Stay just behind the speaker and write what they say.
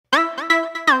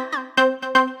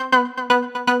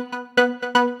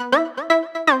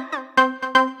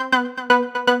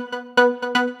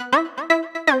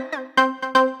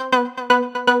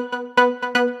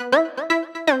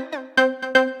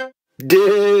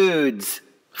dudes.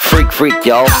 Freak, freak,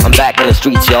 y'all. I'm back in the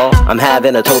streets, y'all. I'm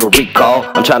having a total recall.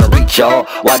 I'm trying to reach y'all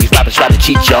while these rappers try to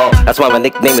cheat y'all. That's why my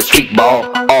nickname is Street Ball.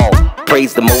 All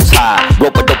praise the Most High.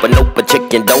 Rope a dope a nope a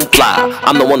chicken don't fly.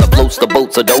 I'm the one that floats the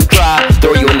boat, so don't try.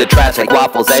 Throw you in the trash like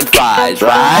waffles and fries,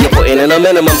 right? You're putting in a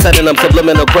minimum, sending them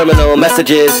subliminal criminal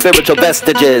messages, spiritual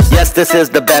vestiges. Yes, this is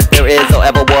the best there is or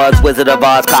ever was. Wizard of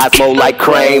Oz, Cosmo like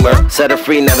Kramer. Set her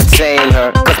free, never tame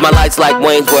her. Cause my life's like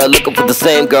Wayne's World, looking for the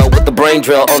same girl with the brain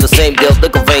drill on the same deal.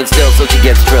 Look a vein still, so she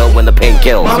gets drilled when the pain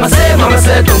kills. Mama said,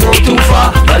 don't go too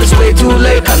far, but it's way too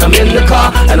late. Cause I'm in the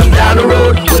car and I'm down the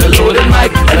road with a loaded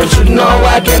mic, and I'm shooting all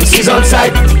whack MCs on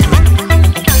sight.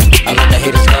 I let the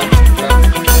haters go.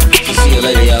 See you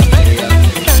later, yo.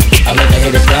 I let the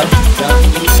haters go.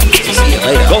 See you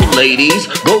later. Go ladies,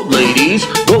 go ladies,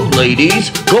 go ladies,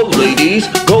 go ladies,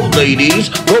 go ladies,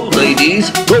 go ladies,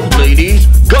 go ladies,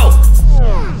 go.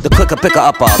 The clicker picker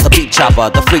upper, the beat chopper,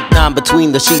 the freak nine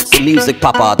between the sheets, the music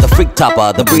popper, the freak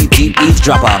topper, the breathe deep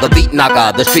eavesdropper, the beat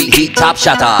knocker, the street heat top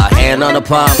shotter. Hand on the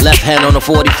palm, left hand on the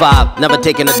 45, never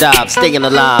taking a dive, staying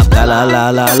alive. La la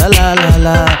la la la la la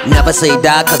la. Never say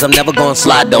die, cause I'm never gonna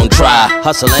slide, don't try.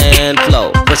 Hustle and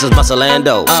flow versus muscle and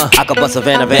dough. I could bust a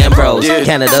Van of Ambrose,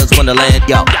 Canada's Wonderland,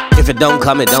 yo. If it don't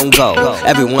come, it don't go.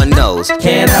 Everyone knows.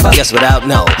 Can't have a yes without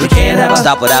no. You can't have a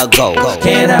stop without go.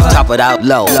 Can't have a top without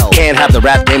low. Can't have the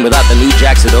rap game without the new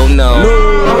jacks, so don't know.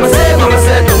 Mama said,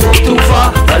 don't go too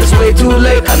far, but it's way too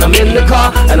late. And I'm in the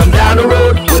car, and I'm down the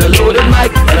road with a loaded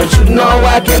mic, and I'm shooting all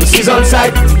whack MCs on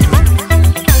sight.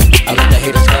 I let the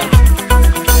haters go.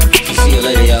 See you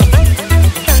later, yo.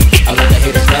 I let the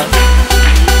haters go.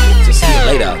 So see you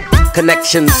later.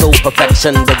 Connection, so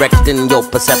perfection, directing your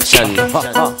perception.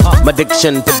 My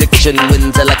diction, prediction,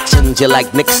 wins elections, you're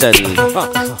like Nixon.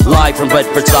 Live from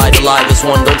Bedford side, alive as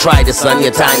one, don't try this son,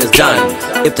 your time is done.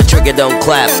 If the trigger don't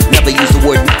clap, never use the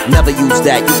word, never use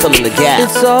that, you fill in the gap.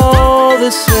 It's all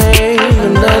the same,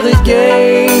 another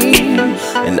game,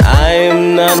 and I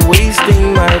am not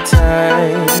wasting my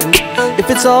time. If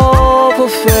it's all for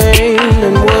fame,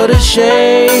 then what a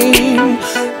shame.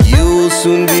 You'll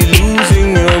soon be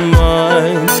losing your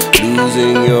mind,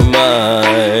 losing your mind.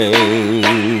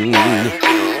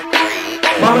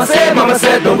 Mama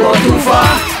said, don't go too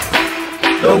far,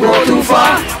 don't go too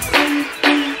far,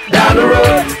 down the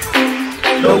road,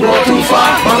 don't go too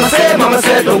far. Mama said,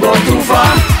 don't go too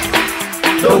far,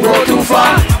 don't go too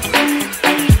far,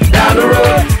 down the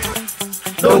road,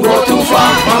 don't go too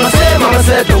far. Mama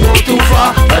said, don't go too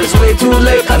far, but it's way too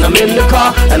late. And I'm in the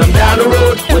car, and I'm down the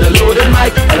road with a loaded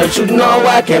mic, and I'm shooting all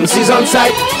whack MCs on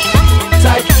sight.